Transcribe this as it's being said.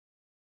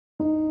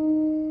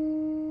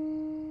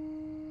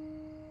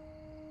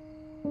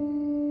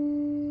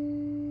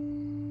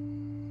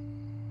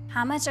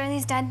How much are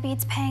these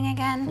deadbeats paying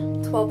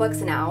again?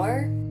 $12 an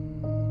hour?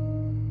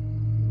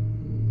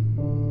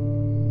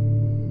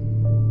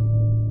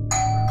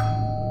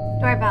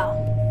 Doorbell.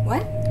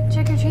 What?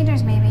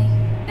 Trick-or-treaters, maybe.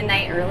 A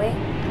night early?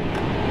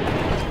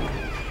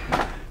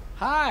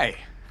 Hi.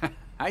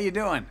 How you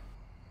doing?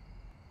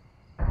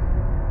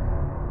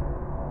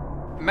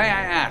 May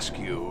I ask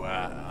you,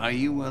 are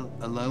you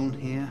alone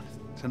here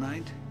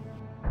tonight?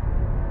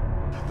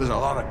 There's a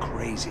lot of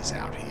crazies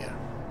out here.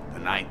 The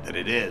night that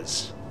it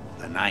is.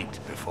 The night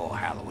before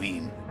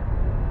Halloween.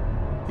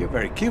 You're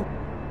very cute.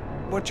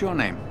 What's your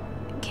name?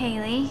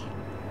 Kaylee.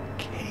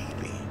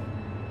 Kaylee.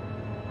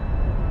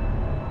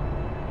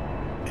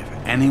 If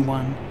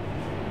anyone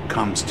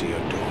comes to your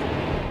door,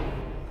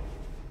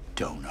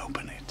 don't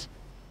open it.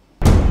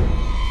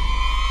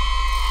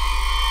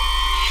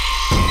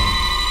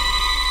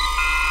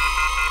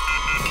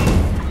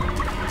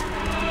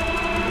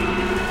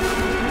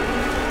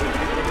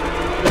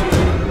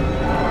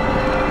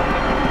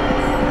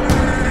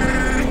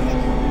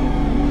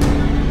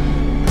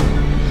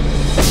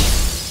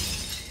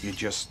 You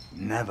just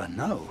never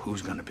know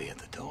who's gonna be at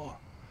the door.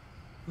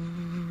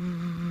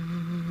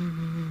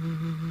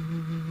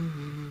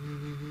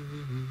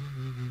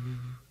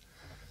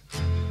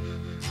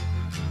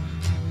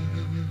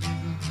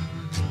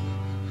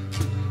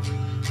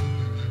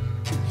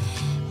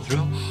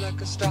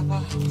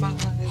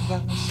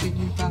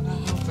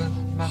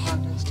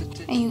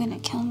 Are you gonna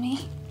kill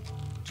me?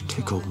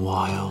 Take a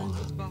wild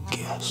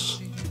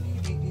guess.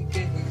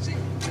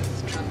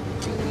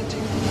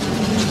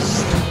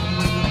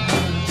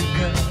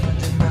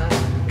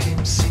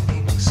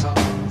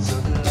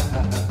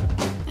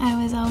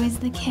 I was always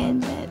the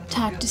kid that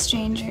talked to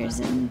strangers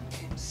and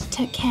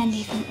took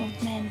candy from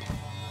old men.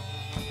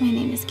 My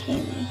name is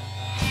Kaylee.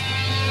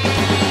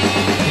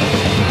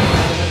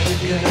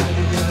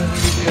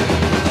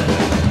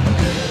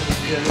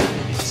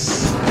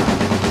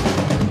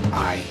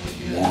 I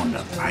warned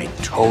them. I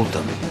told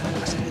them.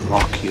 I said,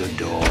 lock your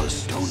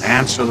doors. Don't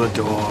answer the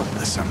door.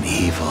 There's some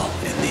evil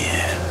in the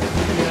air.